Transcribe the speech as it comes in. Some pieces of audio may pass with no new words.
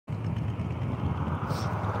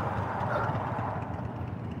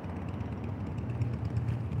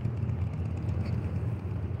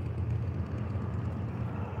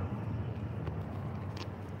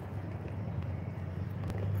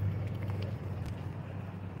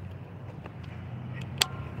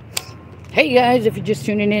Hey guys, if you're just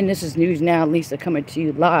tuning in, this is News Now. Lisa coming to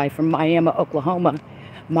you live from Miami, Oklahoma.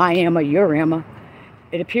 Miami, your Emma.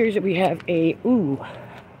 It appears that we have I'm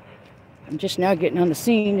just now getting on the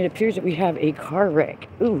scene. It appears that we have a car wreck.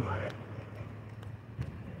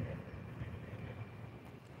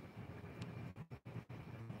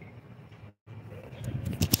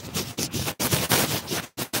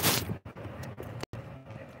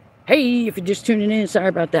 Hey, if you're just tuning in, sorry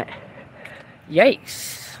about that.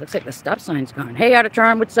 Yikes. Looks like the stop sign's gone. Hey,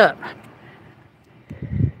 Auditron, what's up?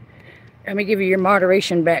 Let me give you your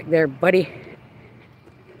moderation back there, buddy.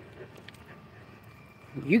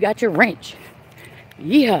 You got your wrench.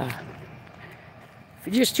 Yeah. If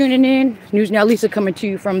you're just tuning in, News Now Lisa coming to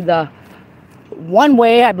you from the one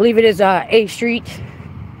way, I believe it is A Street.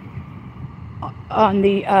 On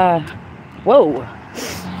the, whoa.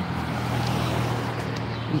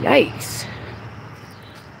 Yikes.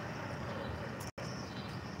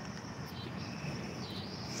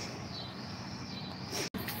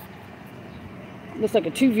 Looks like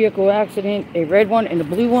a two-vehicle accident, a red one and a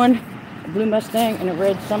blue one. A blue Mustang and a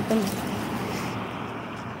red something.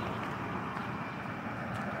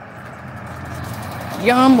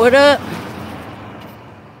 Yum, what up?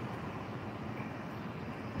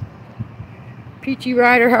 Peachy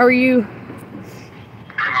Rider, how are you?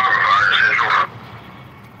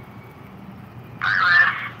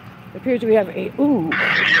 It appears we have a,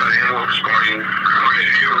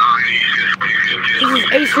 This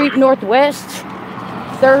is A Street Northwest,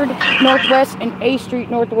 3rd Northwest and A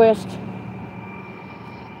Street Northwest.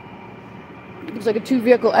 Looks like a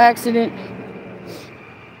two-vehicle accident.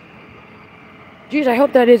 Geez, I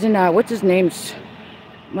hope that isn't, what's his name's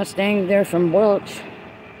Mustang there from Welch.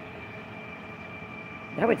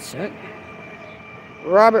 That would suck.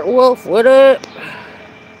 Robert Wolf, what up?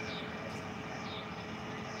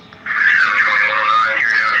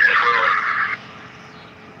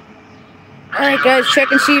 Alright guys,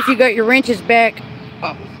 check and see if you got your wrenches back.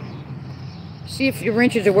 Oh. See if your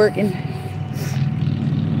wrenches are working.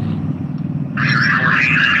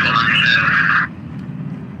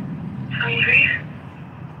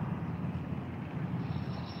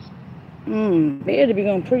 They had to be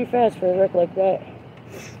going pretty fast for a wreck like that.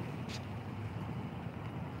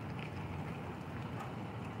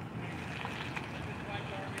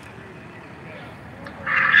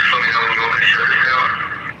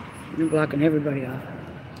 You're blocking everybody off.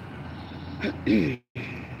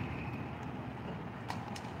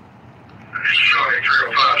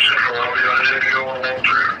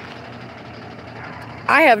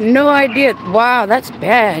 I have no idea. Wow, that's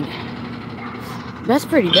bad. That's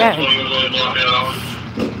pretty bad.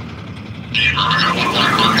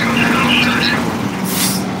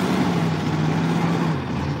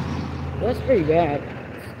 That's pretty bad.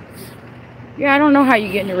 Yeah, I don't know how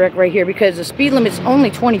you get in a wreck right here because the speed limit's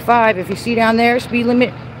only 25. If you see down there, speed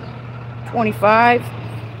limit 25.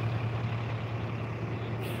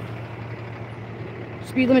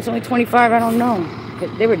 Speed limit's only 25. I don't know.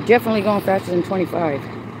 They were definitely going faster than 25.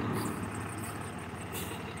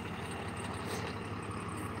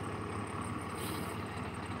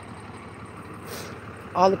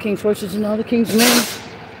 All the King's horses and all the King's men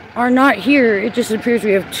are not here. It just appears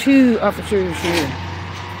we have 2 officers here.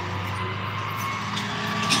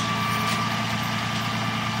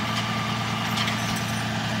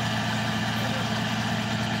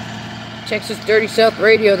 Texas Dirty South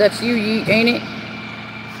Radio, that's you, Yeet, ain't it?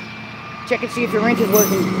 Check and see if your wrench is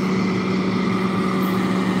working.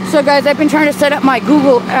 So guys, I've been trying to set up my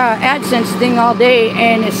Google AdSense thing all day,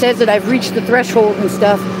 and it says that I've reached the threshold and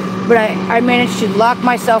stuff, but I managed to lock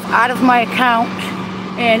myself out of my account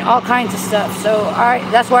and all kinds of stuff. So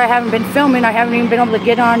that's why I haven't been filming. I haven't even been able to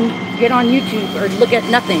get on YouTube or look at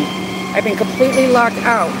nothing. I've been completely locked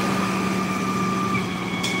out.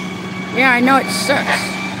 Yeah, I know it sucks.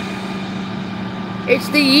 It's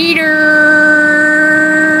the eater.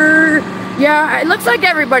 Yeah, it looks like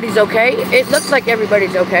everybody's okay. It looks like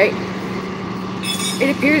everybody's okay.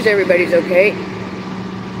 It appears everybody's okay.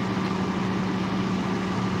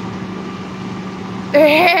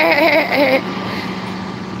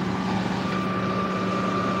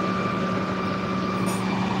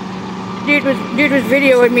 Dude was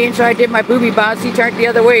videoing me, and so I did my booby bounce. He turned the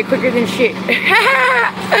other way quicker than shit.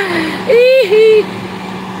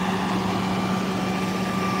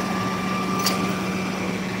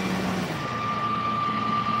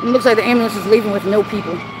 It looks like the ambulance is leaving with no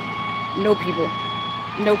people. No people.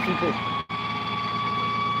 No people.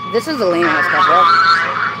 This is a lane house, bro.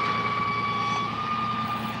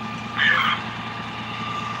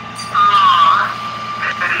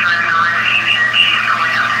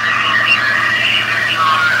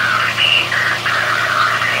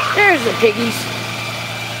 There's the piggies.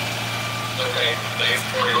 Okay,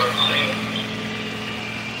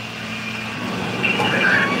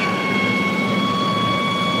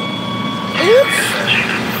 Oops.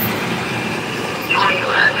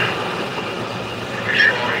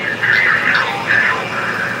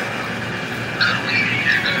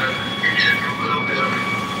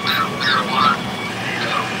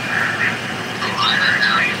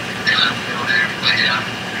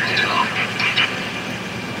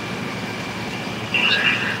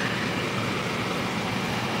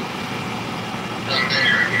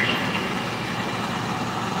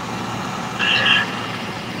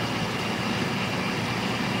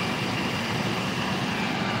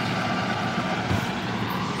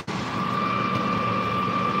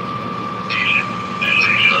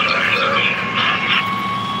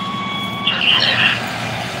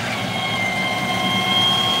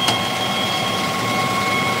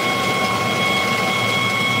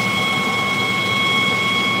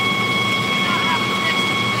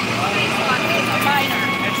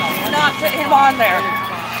 Put him on there.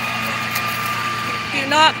 Do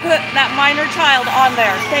not put that minor child on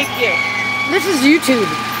there. Thank you. This is YouTube.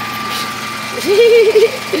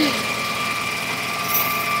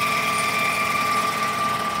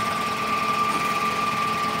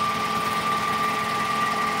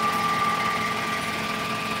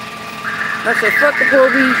 I said, fuck the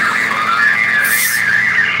police.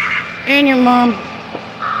 And your mom.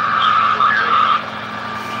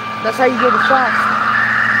 That's how you get the sauce.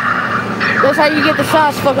 That's how you get the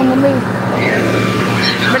sauce fucking with me.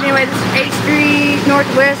 But anyway, this is 8th Street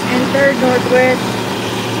Northwest and 3rd Northwest.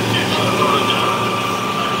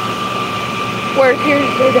 Where here's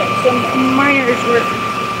some miners were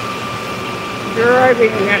driving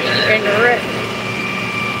and the wreck.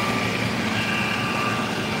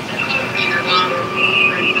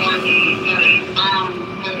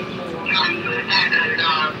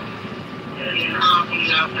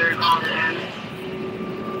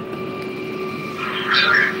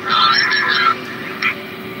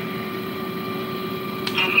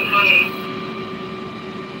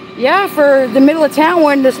 Yeah, for the middle of town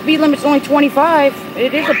when the speed limit's only 25,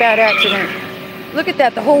 it is a bad accident. Look at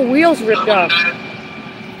that, the whole wheel's ripped off.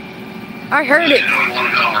 I heard it.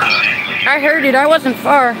 I heard it. I wasn't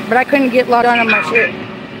far, but I couldn't get logged on my shit.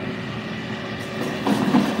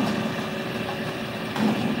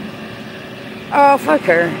 Oh, fuck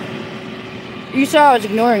her. You saw I was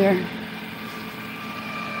ignoring her.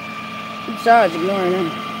 You saw I was ignoring her.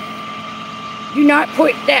 Do not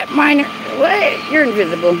put that minor... What? You're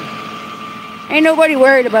invisible. Ain't nobody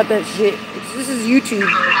worried about that shit. This is YouTube.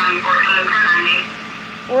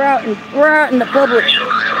 We're out in the public.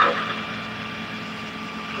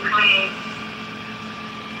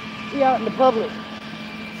 We're out in the public.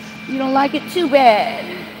 You don't like it? Too bad.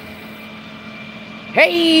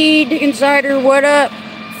 Hey, Dick Insider, what up?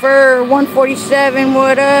 For 147,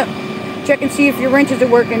 what up? Check and see if your wrenches are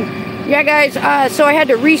working. Yeah, guys, so I had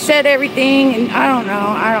to reset everything, and I don't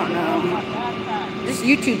know. This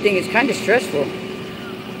YouTube thing is kind of stressful.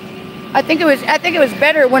 I think it was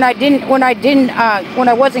better when I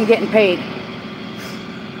wasn't getting paid.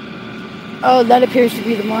 Oh, that appears to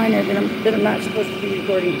be the miner that I'm not supposed to be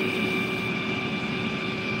recording.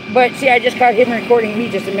 But see, I just caught him recording me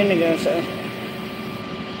just a minute ago, so.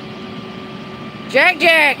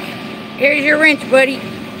 Jack, here's your wrench, buddy.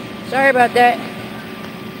 Sorry about that.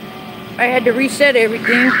 I had to reset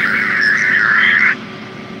everything.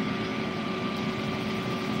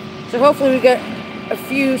 So hopefully we got a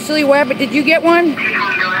few. Silly Wabbit, did you get one?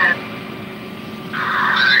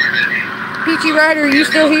 Peachy Rider, are you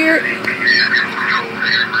still here?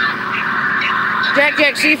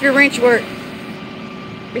 Jack, see if your wrench works.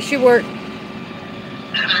 It should work.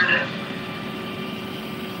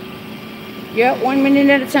 Yep, 1 minute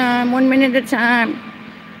at a time, 1 minute at a time.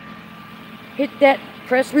 Hit that,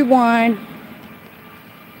 press rewind.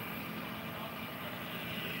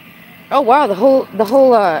 Oh wow, the whole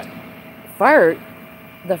fire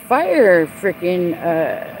freaking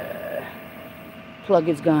plug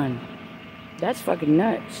is gone. That's fucking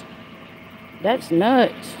nuts. That's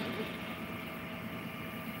nuts.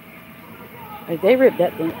 Like, they ripped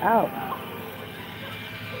that thing out.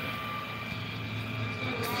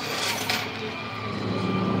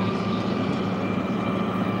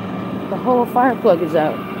 The whole fire plug is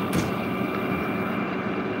out.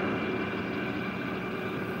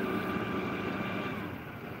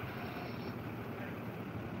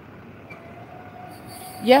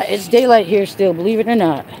 Yeah, it's daylight here still, believe it or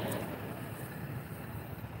not.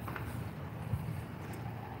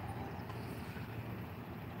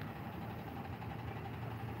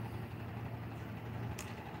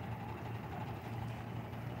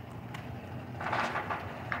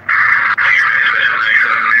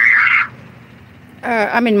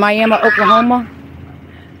 I'm in Miami, Oklahoma,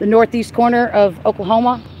 the northeast corner of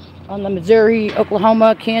Oklahoma, on the Missouri,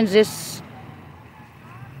 Oklahoma, Kansas,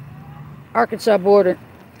 Arkansas border.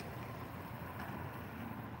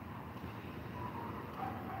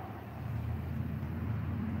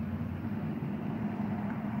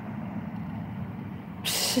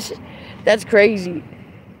 That's crazy.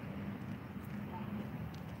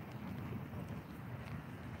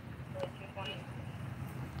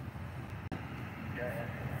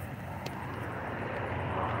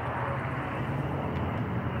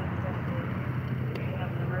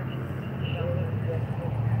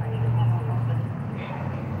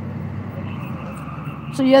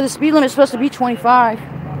 So yeah, the speed limit is supposed to be 25.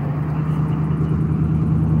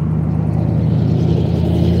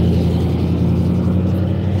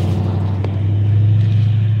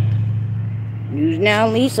 News Now,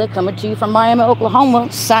 Lisa, coming to you from Miami,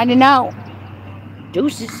 Oklahoma, signing out.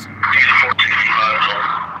 Deuces.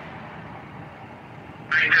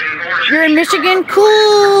 You're in Michigan?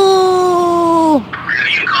 Cool!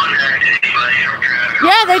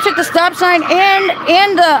 Yeah, they took the stop sign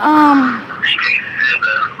and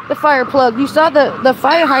the fire plug. You saw the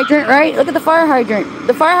fire hydrant, right? Look at the fire hydrant.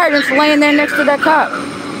 The fire hydrant's laying there next to that cop.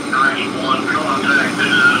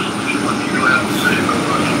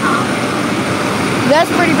 That's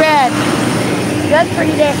pretty bad. That's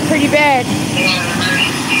pretty bad.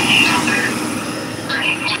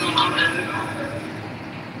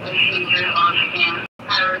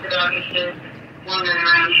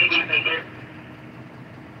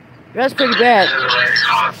 That's pretty bad.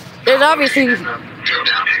 There's obviously...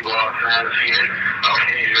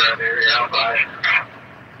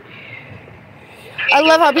 I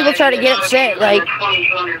love how people try to get upset, like...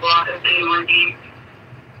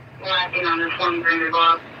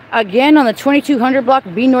 Again on the 2200 block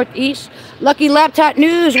B Northeast. Lucky Laptop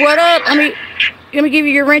News, what up? Let me give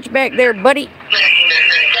you your wrench back there, buddy.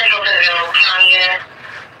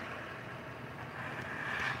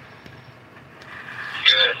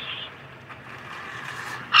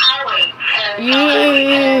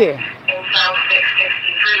 Yeah.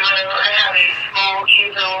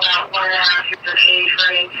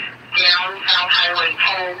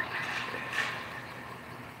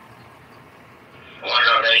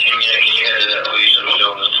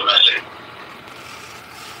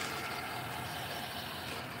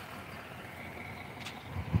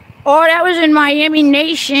 Oh, that was in Miami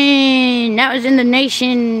Nation. That was in the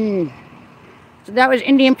Nation. So that was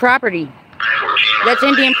Indian property. That's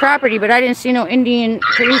Indian property, but I didn't see no Indian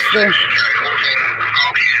police there.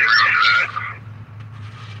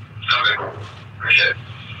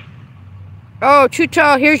 Oh, too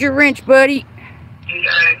tall. Here's your wrench, buddy.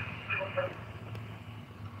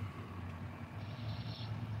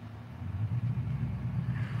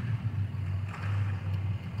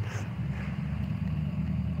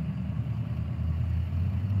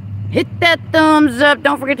 Hit that thumbs up.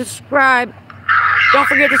 Don't forget to subscribe. Don't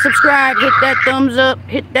forget to subscribe. Hit that thumbs up.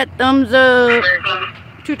 Hit that thumbs up.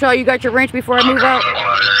 Too tall. You got your wrench before I move out?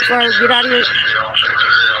 Before I get out of here?